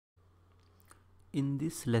In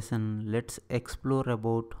this lesson, let's explore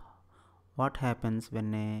about what happens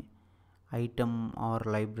when a item or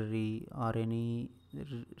library or any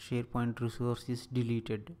SharePoint resource is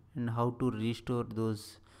deleted and how to restore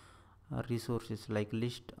those resources like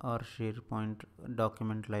list or SharePoint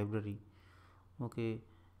document library. Okay,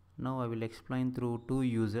 now I will explain through two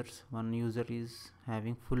users. One user is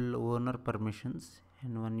having full owner permissions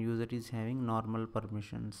and one user is having normal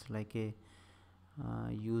permissions like a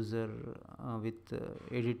user with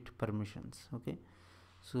edit permissions. Okay,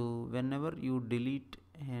 so whenever you delete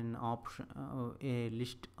an option a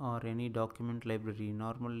list or any document library,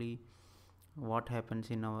 normally what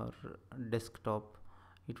happens in our desktop,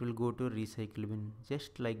 it will go to recycle bin.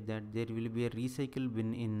 Just like that, there will be a recycle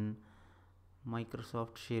bin in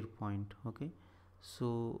Microsoft SharePoint. Okay,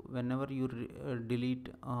 so whenever you delete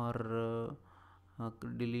or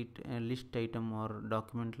delete a list item or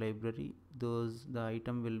document library, those the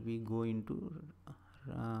item will be go into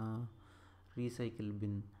uh, recycle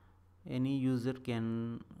bin. Any user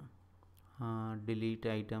can delete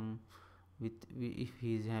item with if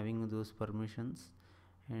he is having those permissions,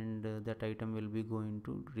 and that item will be going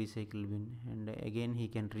to recycle bin, and again he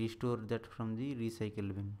can restore that from the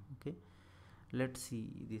recycle bin. Okay, let's see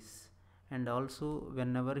this. And also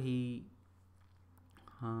whenever he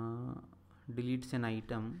uh, deletes an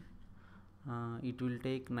item, it will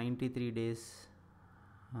take 93 days.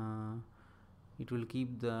 uh, it will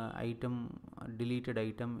keep the item deleted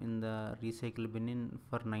item in the recycle bin in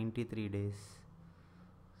for 93 days.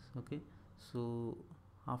 Okay, so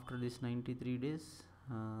after this 93 days,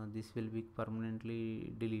 this will be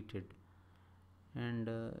permanently deleted. And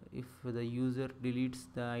if the user deletes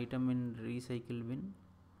the item in recycle bin,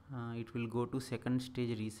 it will go to second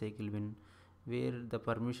stage recycle bin, where the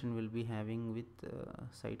permission will be having with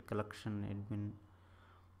site collection admin.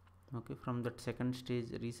 Okay, from that second stage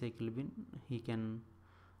recycle bin, he can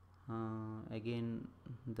again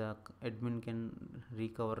the admin can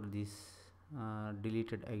recover this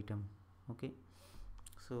deleted item. Okay,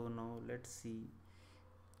 so now let's see,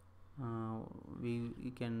 uh,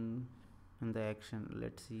 we can in the action,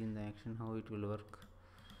 let's see in the action how it will work.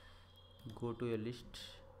 Go to a list.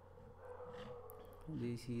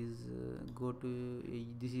 This is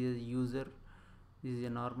this is a user, this is a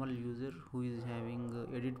normal user who is having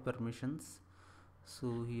edit permissions.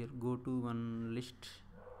 So here go to one list,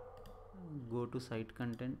 go to site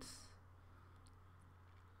contents,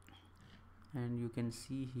 and you can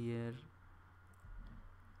see here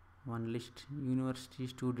one list, university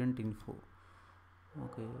student info.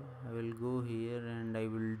 Okay, I will go here and I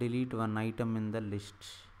will delete one item in the list.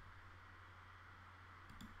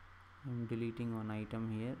 I am deleting one item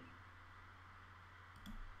here.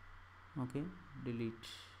 Okay, delete.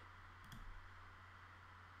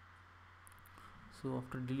 So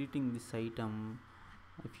after deleting this item,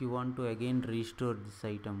 if you want to again restore this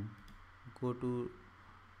item, go to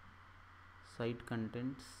site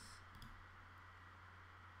contents,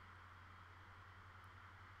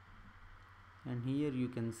 and here you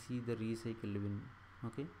can see the recycle bin.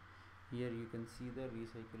 Okay, here you can see the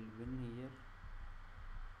recycle bin.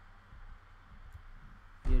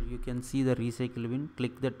 Here you can see the recycle bin.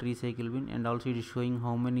 Click that recycle bin, and also it is showing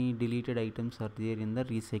how many deleted items are there in the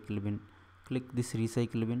recycle bin. Click this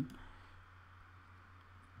recycle bin,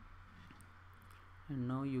 and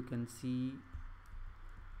now you can see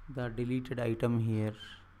the deleted item here.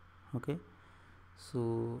 Okay,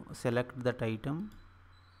 so select that item.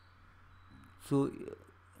 So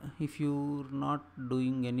if you're not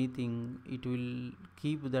doing anything, it will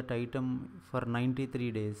keep that item for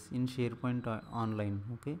 93 days in SharePoint online.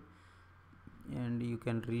 Okay, and you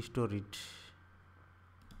can restore it.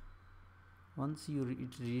 Once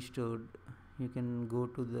it's restored, you can go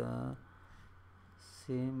to the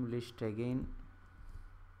same list again,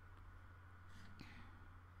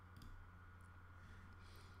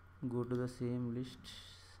 go to the same list,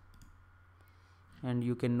 and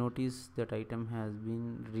you can notice that item has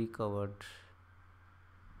been recovered.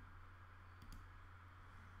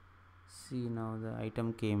 See, now the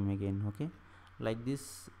item came again. Okay, like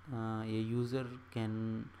this a user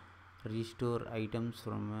can restore items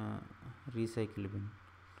from a recycle bin.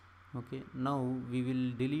 Okay, now we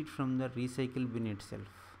will delete from the recycle bin itself.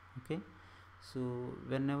 Okay, so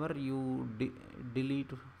whenever you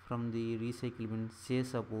delete from the recycle bin, say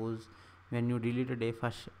suppose when you deleted a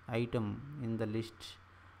first item in the list.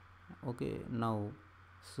 Okay, now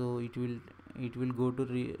so it will go to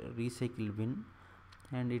recycle bin,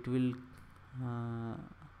 and it will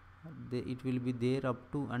it will be there up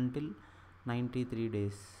to until 93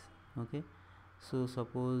 days. Okay, so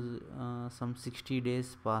suppose some 60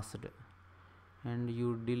 days passed, and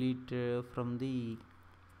you delete from the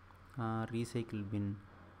recycle bin.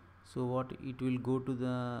 So what, it will go to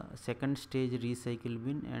the second stage recycle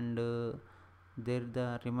bin, and there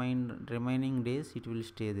the remaining days it will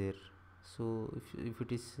stay there. So if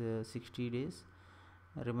it is 60 days,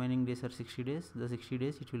 remaining days are 60 days, the 60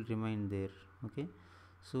 days it will remain there. Okay,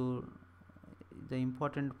 so the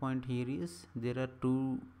important point here is there are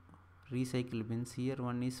two recycle bins here.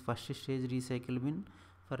 One is first stage recycle bin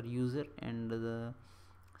for user, and the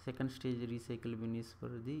second stage recycle bin is for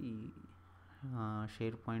the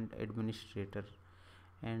SharePoint administrator,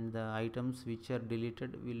 and the items which are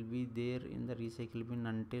deleted will be there in the recycle bin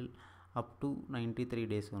until up to 93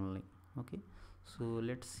 days only. Okay, so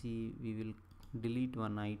let's see, we will delete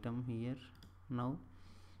one item here now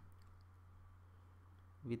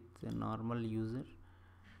with a normal user,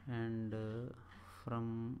 and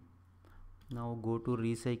from now go to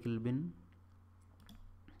recycle bin.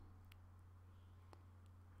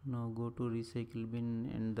 Now go to recycle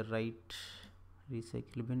bin and the right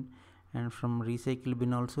recycle bin, and from recycle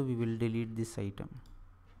bin also we will delete this item.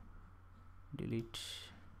 Delete,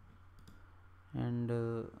 and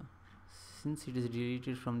since it is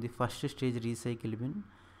deleted from the first stage recycle bin,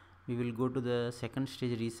 we will go to the second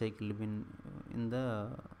stage recycle bin in the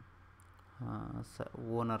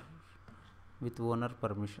owner, with owner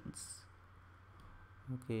permissions.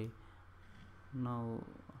 Okay, now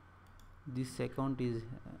this account is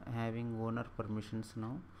having owner permissions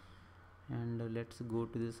now, and let's go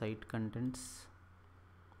to the site contents,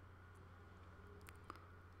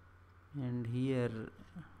 and here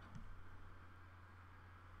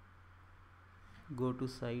go to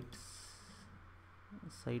site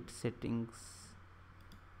settings,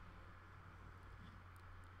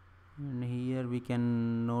 and here we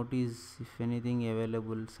can notice if anything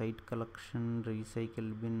available, site collection,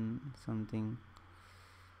 recycle bin, something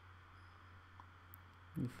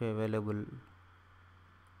if available,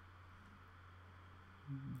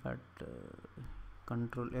 but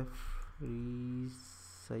control F,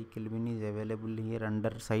 recycle bin is available here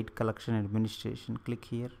under site collection administration. Click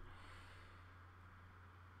here.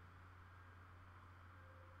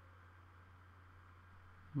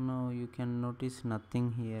 Now you can notice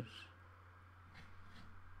nothing here.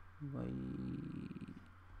 Why?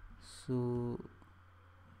 So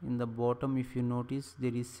in the bottom, if you notice,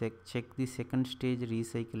 there is check the second stage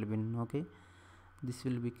recycle bin. Okay, this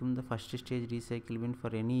will become the first stage recycle bin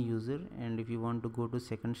for any user, and if you want to go to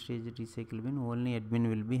second stage recycle bin, only admin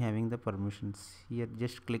will be having the permissions. Here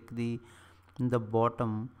just click the in the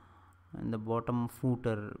bottom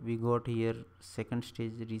footer, we got here second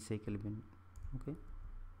stage recycle bin. Okay,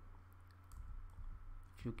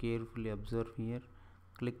 if you carefully observe here,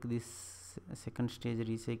 click this second stage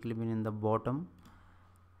recycle bin in the bottom,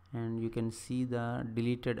 and you can see the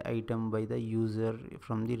deleted item by the user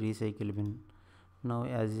from the recycle bin. Now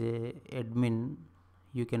as a admin,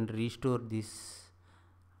 you can restore this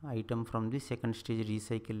item from the second stage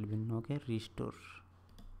recycle bin. Okay, restore,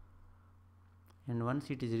 and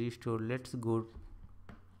once it is restored, let's go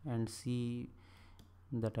and see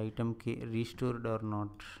that item restored or not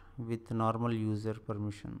with normal user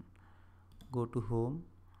permission. Go to home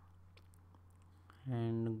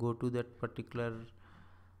and go to that particular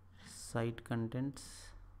site contents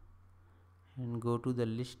and go to the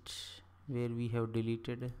list where we have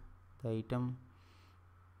deleted the item.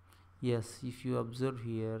 Yes, if you observe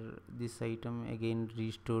here, this item again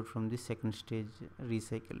restored from the second stage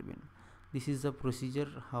recycle bin. This is the procedure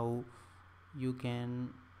how you can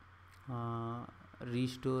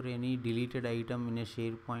restore any deleted item in a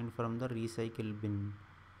SharePoint from the recycle bin.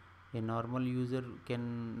 A normal user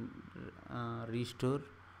can restore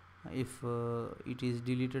if it is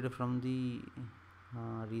deleted from the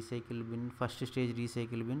recycle bin, first stage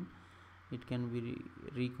recycle bin. It can be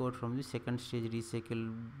recode from the second stage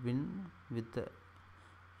recycle bin with the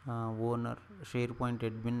owner SharePoint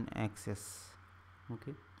admin access.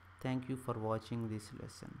 Okay, thank you for watching this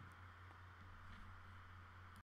lesson.